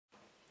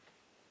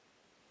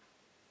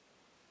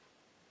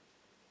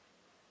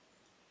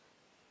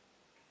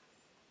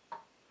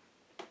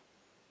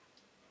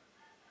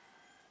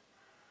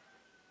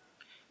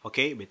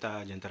Oke,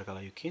 beta Janter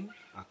Kalajukin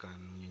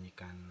akan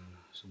menyanyikan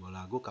sebuah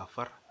lagu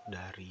cover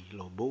dari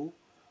Lobow,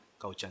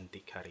 Kau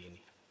Cantik hari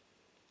ini.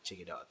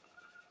 Check it out.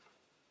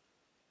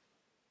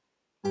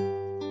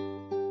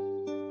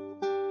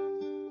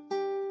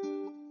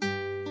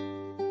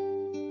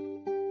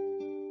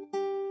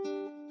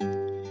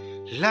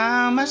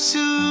 Lama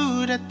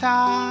sudah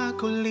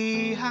tak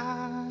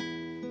kulihat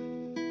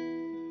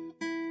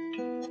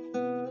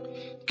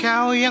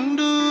kau yang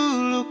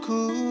dulu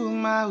ku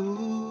mau.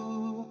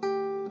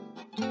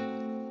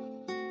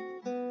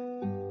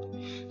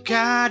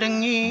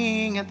 Kadang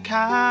ingat,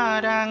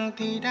 kadang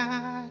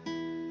tidak.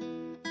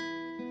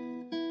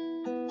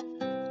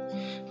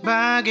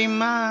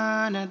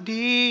 Bagaimana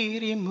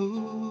dirimu?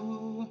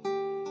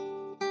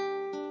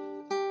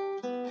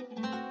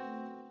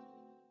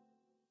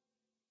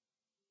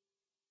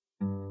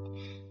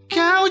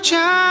 Kau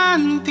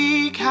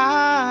cantik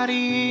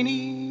hari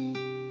ini,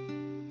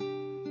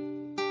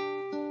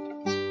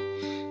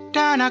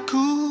 dan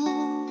aku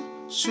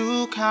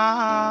suka.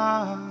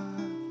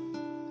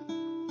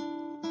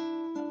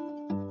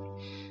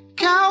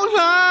 Kau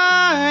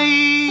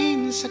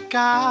lain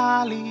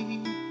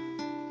sekali,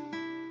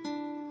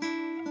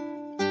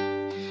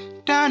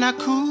 dan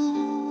aku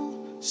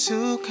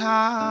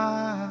suka.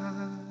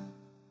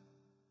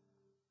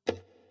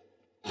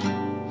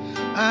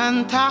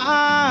 Entah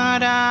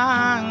ada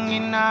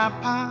angin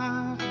apa,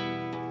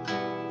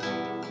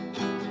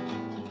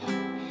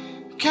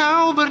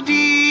 kau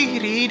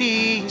berdiri di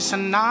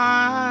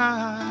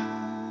sana,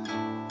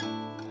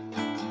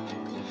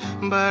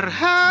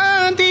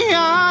 berhenti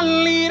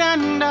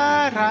aliran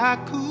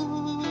darahku.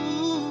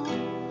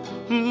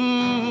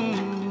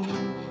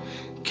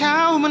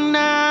 Kau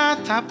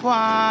menatap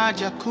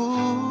wajahku,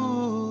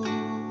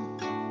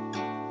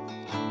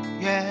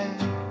 yeah.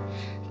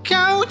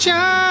 Kau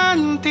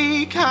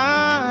cantik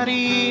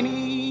hari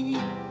ini,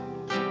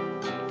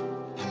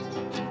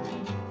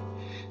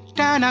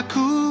 dan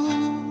aku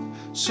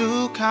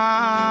suka.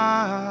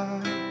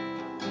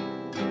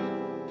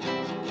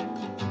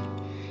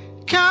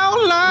 Kau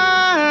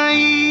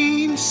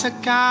lain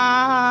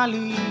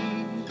sekali,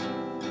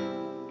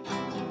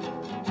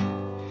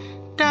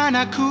 dan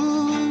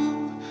aku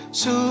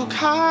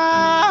suka.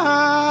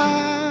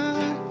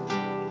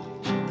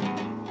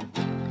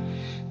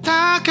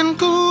 Takkan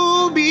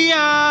ku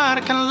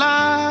biarkan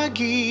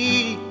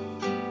lagi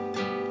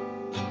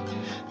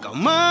kau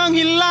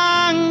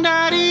menghilang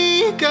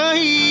dari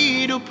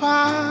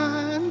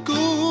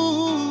kehidupanku.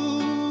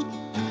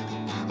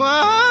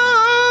 Wow.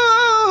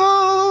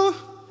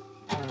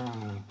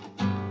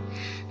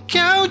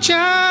 Kau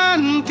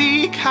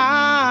cantik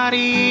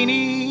hari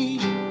ini,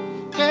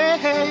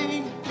 hey.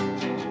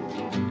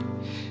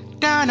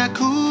 Dan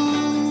aku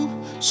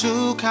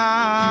suka.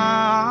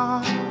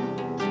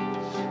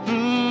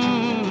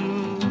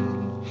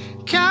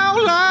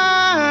 Kau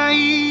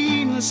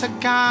lain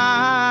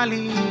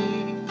sekali,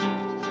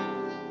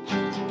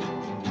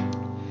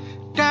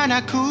 dan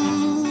aku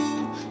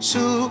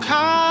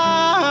suka.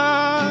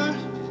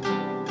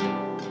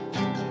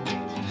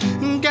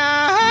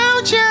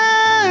 Kau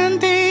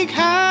cantik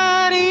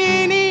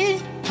hari ini,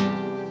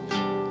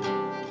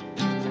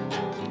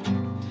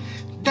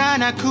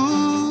 dan aku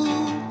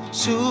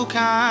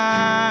suka.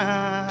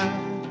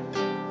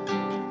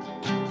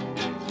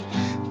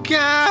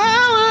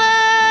 Kau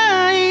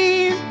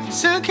lain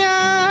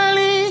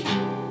sekali,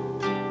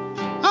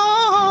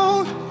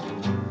 oh,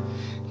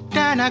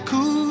 dan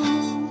aku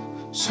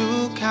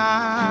suka.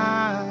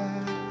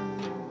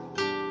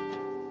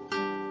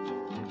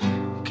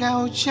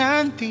 Kau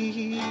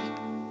cantik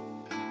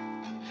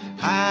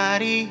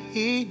hari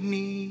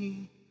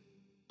ini,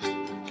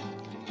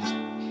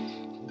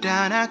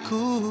 dan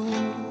aku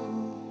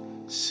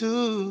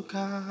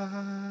suka.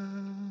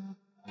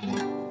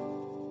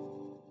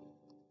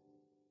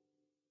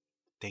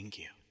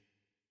 Thank you.